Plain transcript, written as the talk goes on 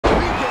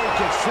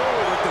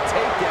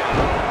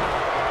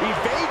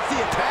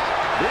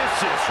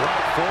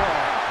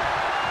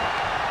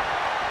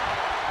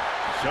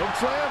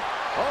slam.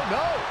 Oh,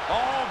 no.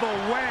 All the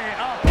way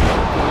up.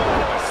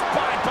 A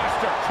spine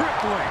buster.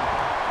 Crippling.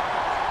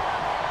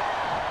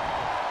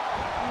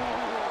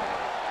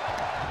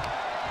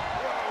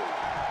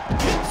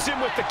 Hits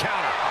him with the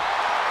counter.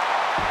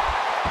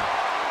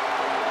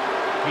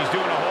 He's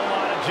doing a whole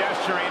lot of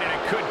gesturing, and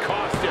it could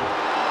cost him.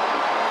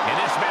 And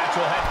this match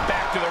will head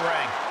back to the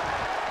ring.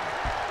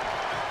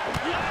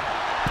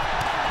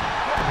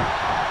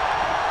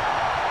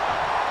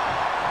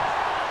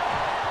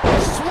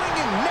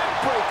 Swinging neck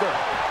breaker.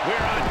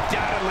 We're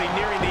undoubtedly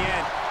nearing the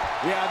end.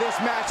 Yeah, this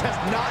match has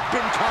not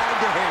been kind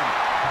to him.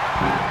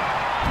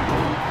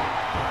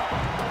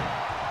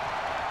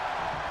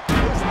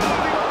 Is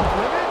nothing off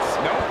limits?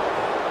 Nope.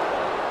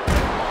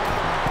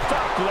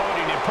 Stop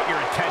gloating and put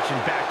your attention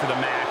back to the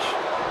match.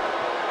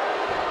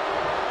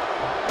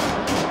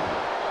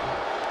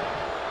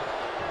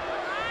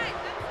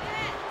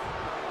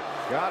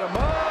 Got him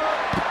up.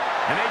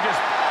 And they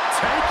just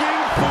taking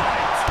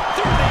flight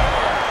through the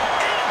air.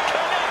 And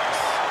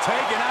connects.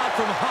 Taken out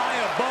from high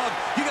above.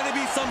 You got to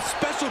be some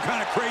special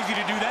kind of crazy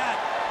to do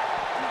that.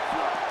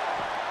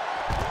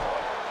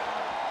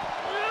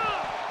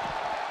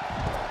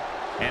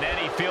 And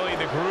Eddie feeling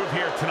the groove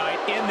here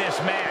tonight in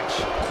this match.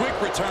 Quick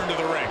return to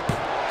the ring.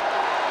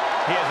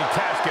 He has a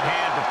task at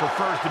hand, but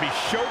prefers to be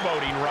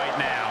showboating right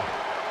now.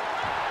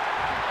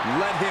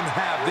 Let him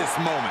have this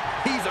moment.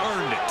 He's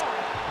earned it.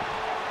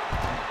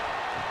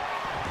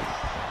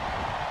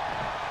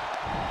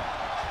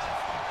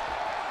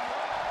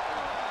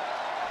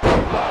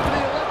 Off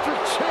the electric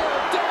chair,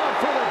 down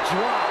for the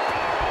drop.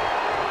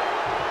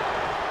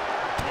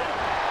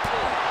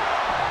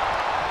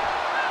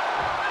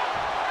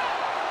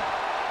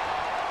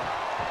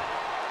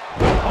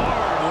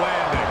 Hard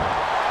landing.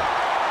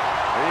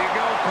 There you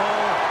go,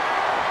 Cole.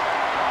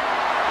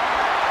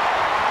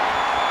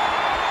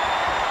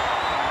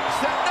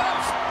 Setting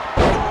up.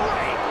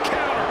 Great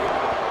counter.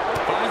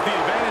 Finds the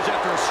advantage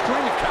after a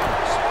string of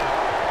counters.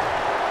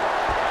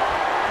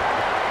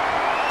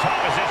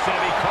 Tough position to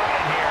be caught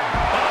in here.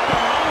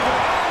 All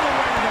the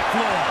way to the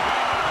floor.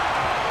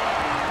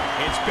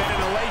 It's been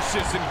an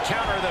hellacious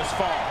encounter thus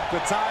far.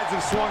 The tides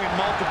have swung in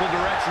multiple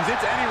directions.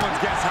 It's anyone's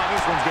guess how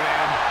this one's going to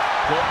end.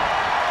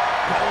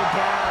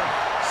 Goldburg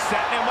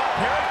setting him up.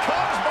 Here it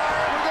comes,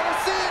 Byron. We're going to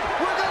see it.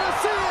 We're going to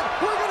see it.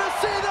 We're going to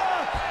see the...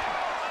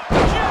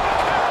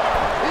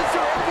 Is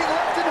there anything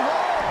left in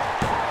hold?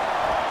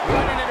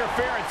 What an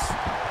interference.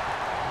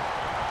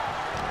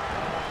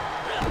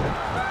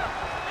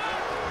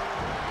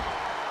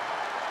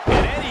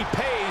 And Eddie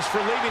pays for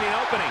leaving an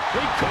opening.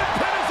 He could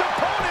pin his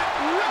opponent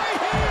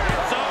right here.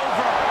 It's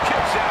over.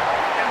 Kicks out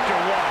after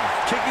one.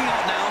 Kicking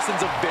out now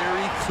sends a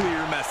very clear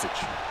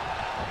message.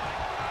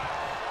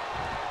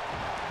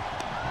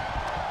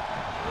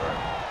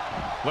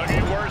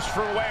 Looking worse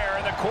for wear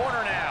in the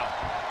corner now.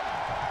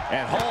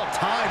 And Hall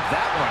timed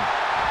that one.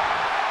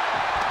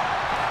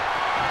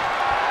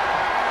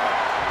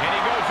 And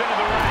he goes into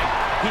the ring.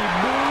 He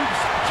moves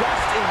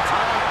just in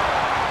time.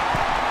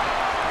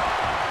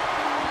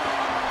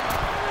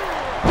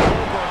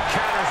 Goldberg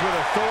counters with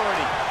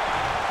authority.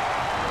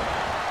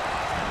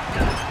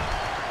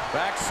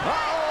 Backs.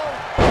 Uh-oh.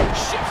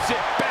 Shifts it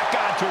back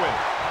onto him.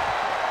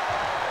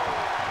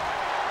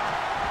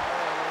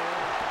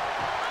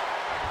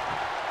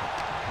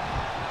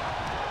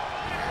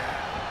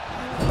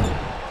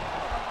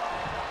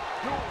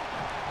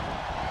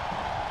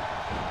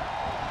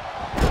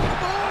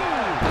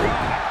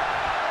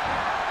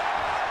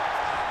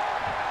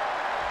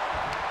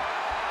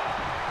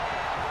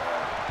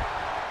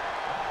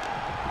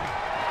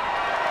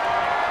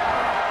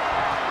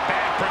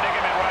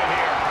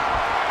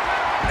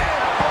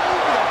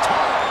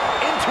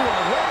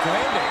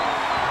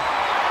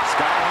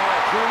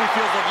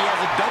 Feels like he has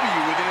a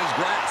W within his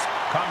grasp.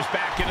 Comes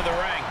back into the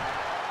ring.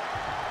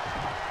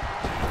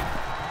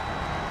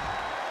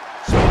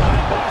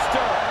 Spine buster.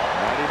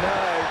 Mighty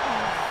night.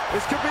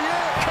 This could be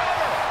it.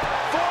 Cover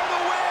for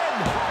the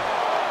win.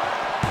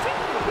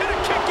 And a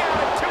kick out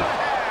at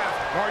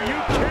 2.5. Are you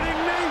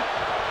kidding me?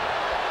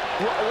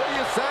 What do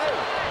you say?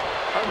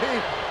 I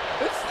mean,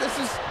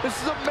 this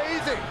is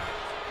amazing.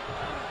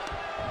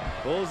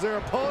 Pulls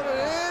their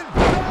opponent in.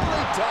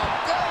 Belly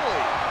top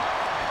belly.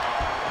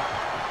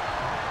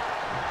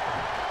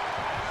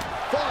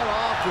 Fought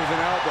off with an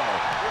elbow.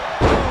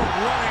 Boom,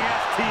 running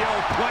FTO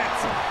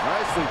plants him.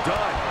 Nicely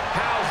done.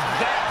 How's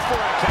that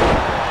for a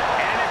counter?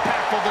 And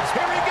impactful.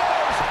 Here he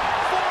goes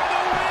for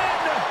the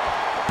win.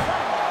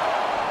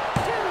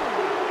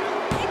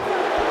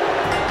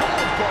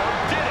 Goldberg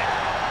did it.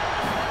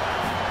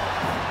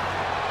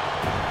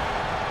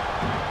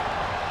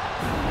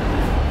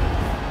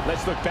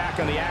 Let's look back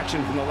on the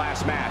action from the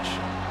last match.